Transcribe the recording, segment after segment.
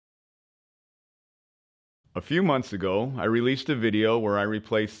A few months ago, I released a video where I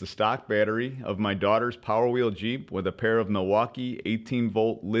replaced the stock battery of my daughter's Power Wheel Jeep with a pair of Milwaukee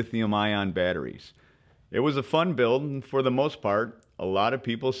 18-volt lithium-ion batteries. It was a fun build, and for the most part, a lot of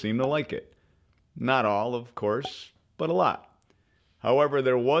people seemed to like it. Not all, of course, but a lot. However,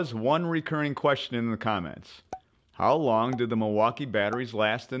 there was one recurring question in the comments. How long do the Milwaukee batteries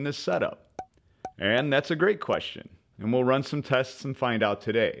last in this setup? And that's a great question, and we'll run some tests and find out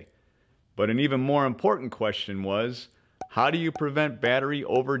today. But an even more important question was, how do you prevent battery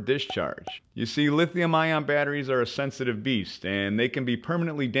over discharge? You see, lithium-ion batteries are a sensitive beast, and they can be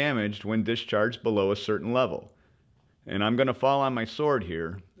permanently damaged when discharged below a certain level. And I'm going to fall on my sword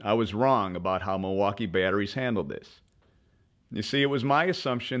here. I was wrong about how Milwaukee batteries handled this. You see, it was my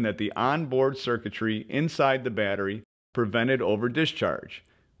assumption that the onboard circuitry inside the battery prevented over discharge,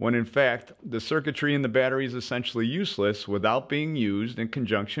 when in fact, the circuitry in the battery is essentially useless without being used in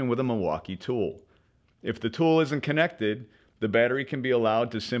conjunction with a Milwaukee tool. If the tool isn't connected, the battery can be allowed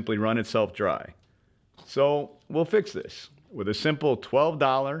to simply run itself dry. So we'll fix this with a simple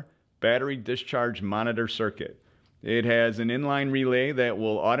 $12 battery discharge monitor circuit. It has an inline relay that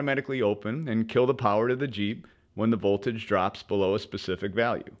will automatically open and kill the power to the Jeep when the voltage drops below a specific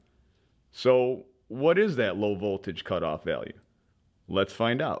value. So what is that low voltage cutoff value? Let's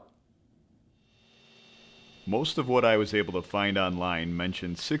find out. Most of what I was able to find online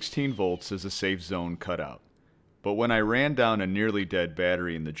mentioned 16 volts as a safe zone cutout. But when I ran down a nearly dead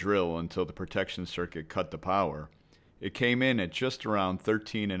battery in the drill until the protection circuit cut the power, it came in at just around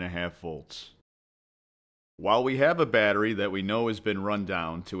 13.5 volts. While we have a battery that we know has been run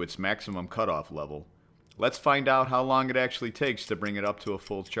down to its maximum cutoff level, let's find out how long it actually takes to bring it up to a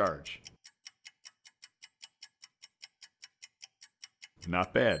full charge.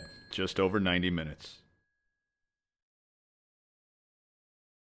 Not bad, just over 90 minutes.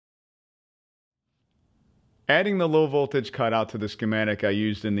 Adding the low voltage cutout to the schematic I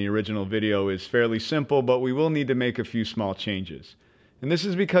used in the original video is fairly simple, but we will need to make a few small changes. And this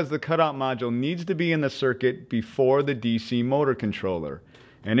is because the cutout module needs to be in the circuit before the DC motor controller.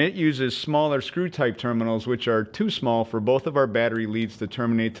 And it uses smaller screw type terminals which are too small for both of our battery leads to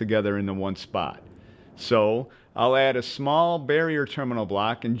terminate together into one spot. So I'll add a small barrier terminal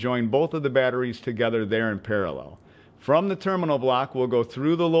block and join both of the batteries together there in parallel. From the terminal block, we'll go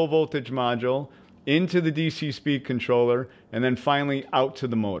through the low voltage module, into the DC speed controller, and then finally out to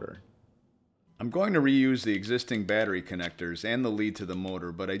the motor. I'm going to reuse the existing battery connectors and the lead to the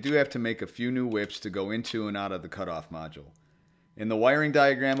motor, but I do have to make a few new whips to go into and out of the cutoff module. In the wiring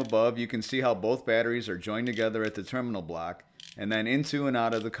diagram above, you can see how both batteries are joined together at the terminal block, and then into and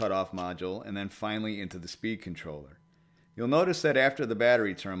out of the cutoff module, and then finally into the speed controller. You'll notice that after the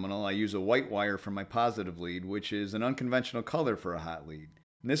battery terminal, I use a white wire for my positive lead, which is an unconventional color for a hot lead.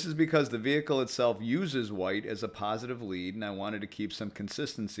 And this is because the vehicle itself uses white as a positive lead, and I wanted to keep some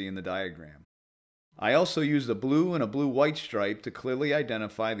consistency in the diagram. I also used a blue and a blue-white stripe to clearly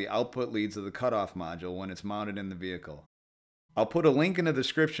identify the output leads of the cutoff module when it's mounted in the vehicle. I'll put a link in the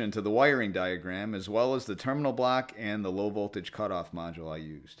description to the wiring diagram as well as the terminal block and the low voltage cutoff module I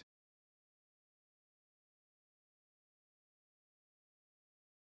used.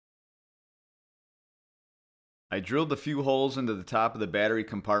 I drilled a few holes into the top of the battery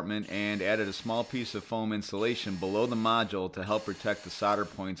compartment and added a small piece of foam insulation below the module to help protect the solder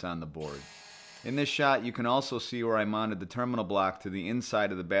points on the board. In this shot you can also see where I mounted the terminal block to the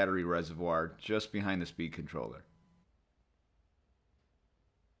inside of the battery reservoir just behind the speed controller.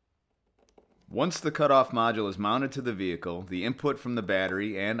 Once the cutoff module is mounted to the vehicle, the input from the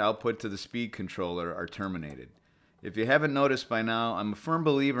battery and output to the speed controller are terminated. If you haven't noticed by now, I'm a firm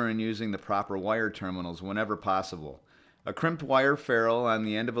believer in using the proper wire terminals whenever possible. A crimped wire ferrule on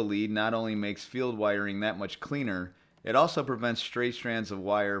the end of a lead not only makes field wiring that much cleaner, it also prevents stray strands of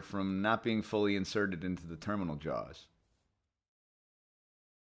wire from not being fully inserted into the terminal jaws.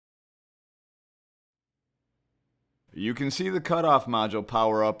 You can see the cutoff module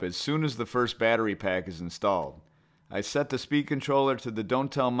power up as soon as the first battery pack is installed. I set the speed controller to the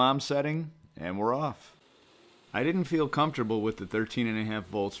Don't Tell Mom setting, and we're off. I didn't feel comfortable with the 13.5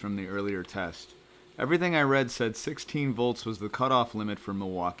 volts from the earlier test. Everything I read said 16 volts was the cutoff limit for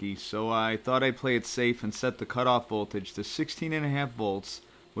Milwaukee, so I thought I'd play it safe and set the cutoff voltage to 16.5 volts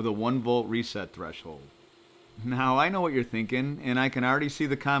with a 1 volt reset threshold. Now I know what you're thinking, and I can already see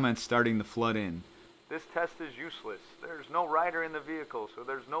the comments starting to flood in. This test is useless. There's no rider in the vehicle, so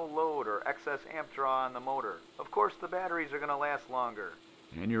there's no load or excess amp draw on the motor. Of course the batteries are going to last longer.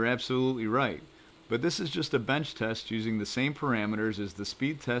 And you're absolutely right. But this is just a bench test using the same parameters as the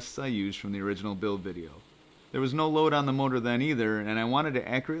speed tests I used from the original build video. There was no load on the motor then either, and I wanted to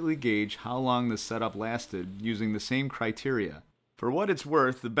accurately gauge how long the setup lasted using the same criteria. For what it's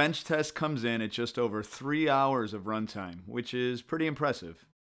worth, the bench test comes in at just over 3 hours of runtime, which is pretty impressive.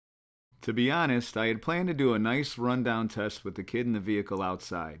 To be honest, I had planned to do a nice rundown test with the kid in the vehicle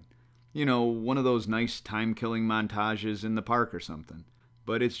outside. You know, one of those nice time-killing montages in the park or something.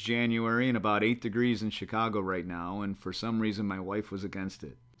 But it's January and about 8 degrees in Chicago right now, and for some reason my wife was against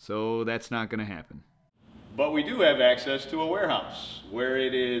it. So that's not going to happen. But we do have access to a warehouse, where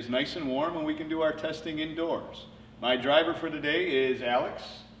it is nice and warm and we can do our testing indoors. My driver for today is Alex.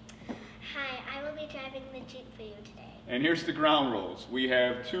 Hi, I will be driving the Jeep for you today. And here's the ground rules. We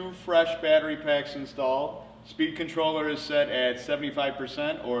have 2 fresh battery packs installed. Speed controller is set at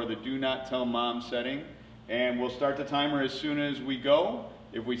 75% or the do not tell mom setting. And we'll start the timer as soon as we go.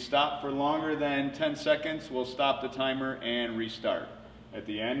 If we stop for longer than 10 seconds, we'll stop the timer and restart. At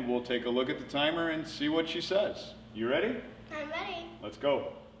the end, we'll take a look at the timer and see what she says. You ready? I'm ready. Let's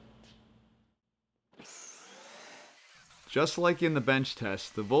go. Just like in the bench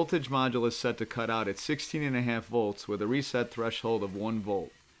test, the voltage module is set to cut out at 16.5 volts with a reset threshold of 1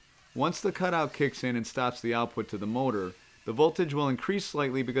 volt. Once the cutout kicks in and stops the output to the motor, the voltage will increase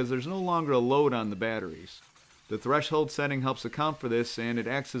slightly because there's no longer a load on the batteries. The threshold setting helps account for this, and it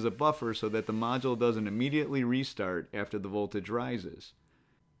acts as a buffer so that the module doesn't immediately restart after the voltage rises.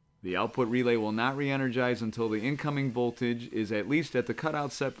 The output relay will not re-energize until the incoming voltage is at least at the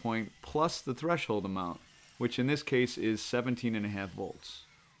cutout set point plus the threshold amount, which in this case is 17.5 volts.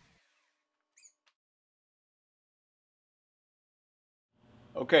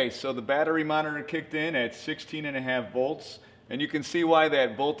 Okay, so the battery monitor kicked in at 16.5 volts, and you can see why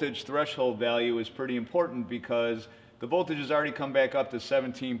that voltage threshold value is pretty important because the voltage has already come back up to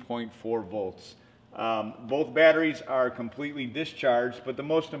 17.4 volts. Both batteries are completely discharged, but the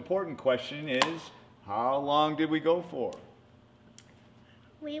most important question is, how long did we go for?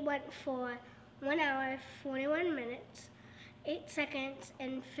 We went for 1 hour, 41 minutes, 8 seconds,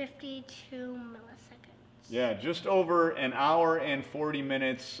 and 52 milliseconds. Yeah, just over an hour and 40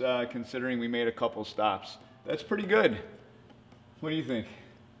 minutes, considering we made a couple stops. That's pretty good. What do you think?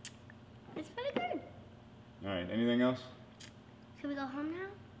 It's pretty good. All right, anything else? Can we go home now?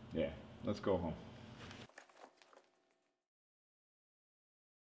 Yeah, let's go home.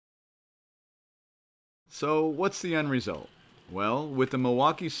 So, what's the end result? Well, with the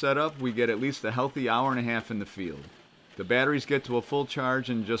Milwaukee setup, we get at least a healthy hour and a half in the field. The batteries get to a full charge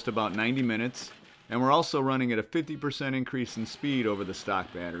in just about 90 minutes, and we're also running at a 50% increase in speed over the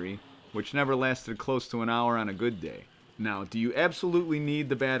stock battery, which never lasted close to an hour on a good day. Now, do you absolutely need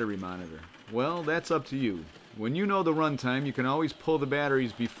the battery monitor? Well, that's up to you. When you know the runtime, you can always pull the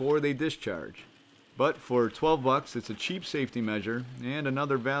batteries before they discharge. But for $12, it's a cheap safety measure and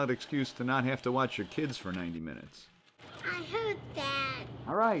another valid excuse to not have to watch your kids for 90 minutes. I heard that.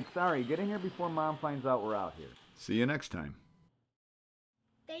 All right, sorry. Get in here before Mom finds out we're out here. See you next time.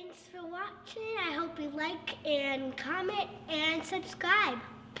 Thanks for watching. I hope you like and comment and subscribe.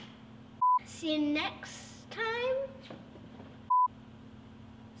 See you next time.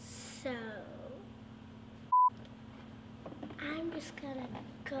 So, I'm just gonna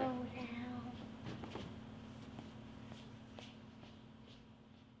go now.